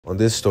On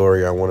this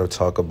story, I want to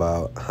talk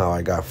about how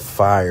I got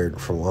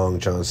fired from Long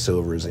John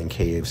Silver's and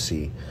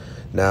KFC.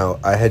 Now,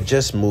 I had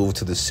just moved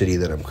to the city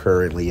that I'm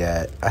currently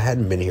at. I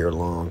hadn't been here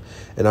long,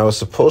 and I was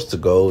supposed to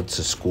go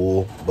to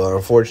school, but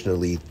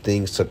unfortunately,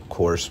 things took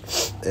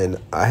course, and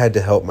I had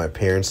to help my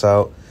parents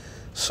out.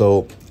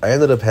 So I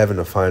ended up having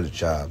to find a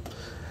job.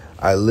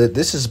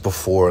 This is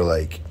before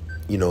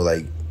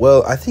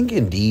I think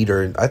Indeed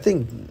or I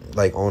think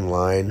like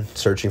online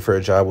searching for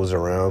a job was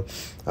around.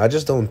 I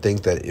just don't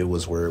think that it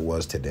was where it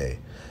was today.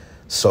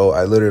 So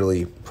I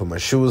literally put my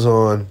shoes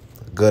on,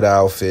 good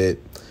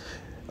outfit.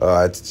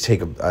 I'd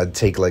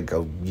take like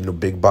a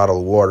big bottle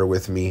of water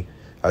with me.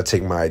 I'd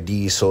take my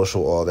ID,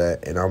 social, all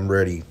that, and I'm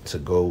ready to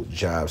go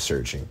job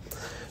searching.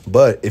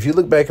 But if you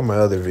look back at my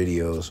other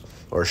videos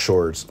or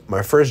shorts,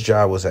 my first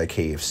job was at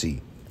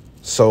KFC.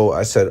 So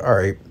I said, all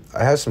right,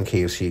 I have some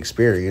KFC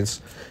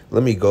experience.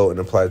 Let me go and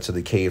apply to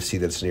the KFC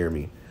that's near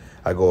me.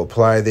 I go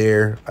apply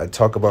there. I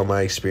talk about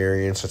my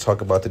experience. I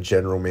talk about the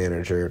general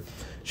manager.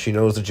 She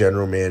knows the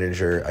general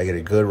manager. I get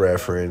a good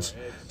reference.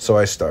 So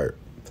I start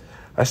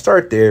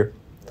there.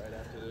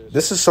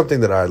 This is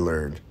something that I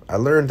learned. I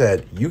learned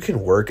that you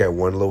can work at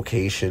one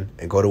location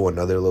and go to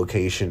another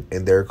location,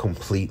 and they're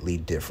completely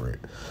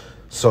different.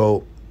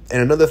 So,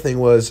 and another thing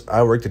was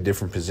I worked a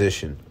different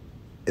position.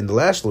 In the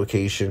last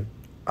location,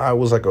 I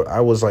was like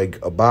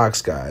a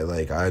box guy.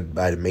 Like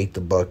I'd make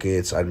the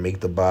buckets, I'd make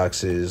the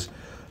boxes.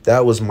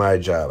 That was my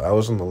job. I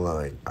was on the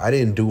line. I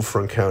didn't do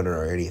front counter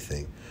or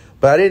anything.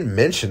 But I didn't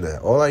mention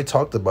that. All I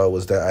talked about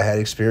was that I had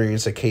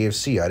experience at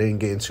KFC. I didn't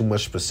get into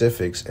much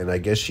specifics, and I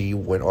guess she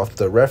went off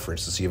the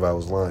reference to see if I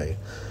was lying.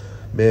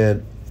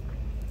 Man,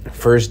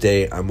 first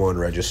day I'm on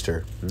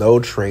register. No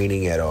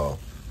training at all.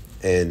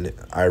 And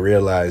I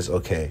realized,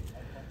 okay,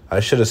 I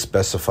should have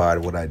specified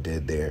what I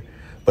did there.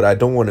 But I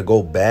don't want to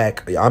go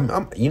back. I'm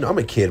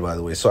a kid, by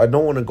the way, so I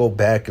don't want to go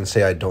back and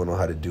say I don't know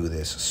how to do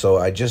this. So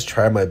I just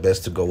try my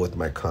best to go with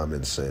my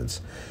common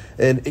sense.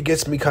 And it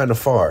gets me kind of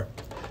far.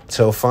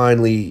 Till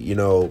finally,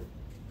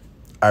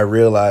 I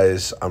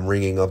realize I'm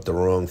ringing up the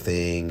wrong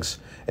things.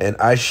 And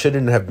I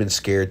shouldn't have been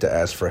scared to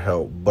ask for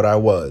help, but I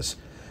was.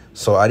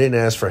 So I didn't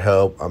ask for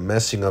help. I'm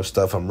messing up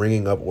stuff. I'm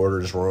ringing up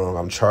orders wrong.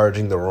 I'm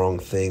charging the wrong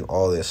thing,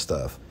 all this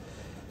stuff.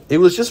 It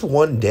was just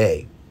one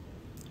day.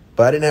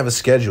 But I didn't have a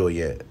schedule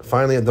yet.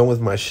 Finally, I'm done with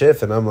my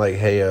shift, and I'm like,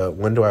 hey,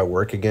 when do I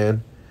work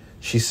again?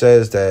 She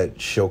says that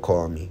she'll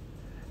call me.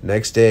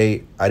 Next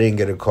day, I didn't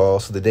get a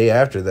call. So the day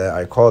after that,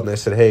 I called, and I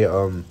said, hey,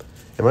 am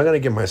I going to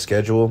get my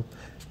schedule?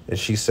 And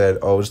she said,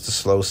 oh, it's the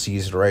slow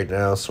season right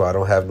now, so I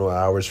don't have no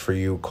hours for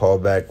you. Call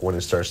back when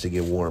it starts to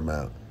get warm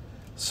out.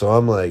 So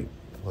I'm like,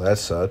 well, that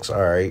sucks.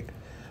 All right.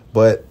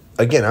 But,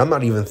 again, I'm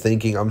not even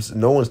thinking.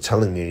 No one's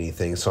telling me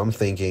anything, so I'm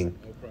thinking.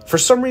 For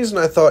some reason,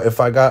 I thought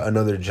if I got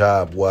another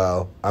job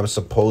while I'm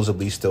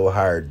supposedly still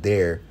hired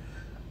there,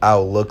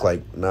 I'll look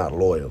like not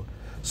loyal.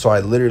 So I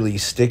literally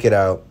stick it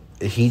out.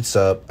 It heats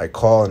up. I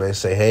call and I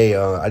say, hey,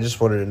 I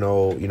just wanted to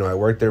know, I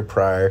worked there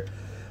prior.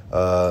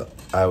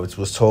 I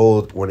was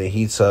told when it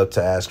heats up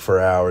to ask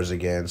for hours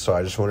again. So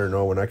I just wanted to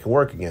know when I can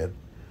work again.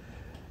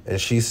 And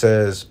she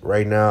says,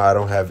 right now, I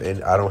don't have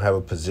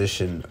a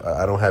position.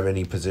 I don't have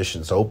any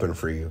positions open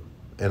for you.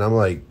 And I'm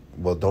like,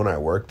 well, don't I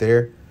work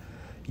there?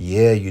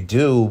 Yeah, you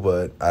do,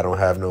 but I don't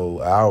have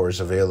no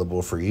hours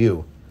available for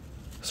you.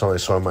 So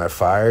am I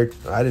fired?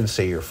 I didn't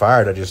say you're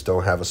fired. I just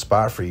don't have a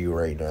spot for you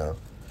right now.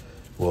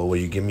 Well, will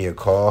you give me a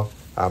call?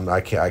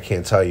 I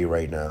can't tell you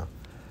right now.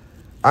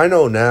 I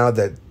know now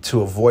that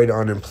to avoid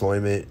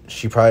unemployment,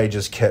 she probably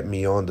just kept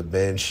me on the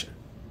bench,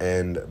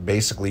 and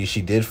basically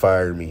she did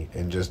fire me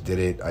and just did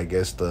it, I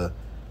guess, the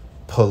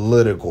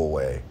political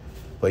way.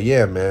 But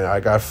yeah, man, I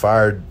got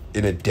fired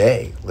in a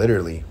day,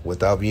 literally,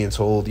 without being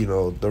told,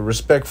 the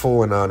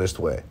respectful and honest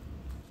way.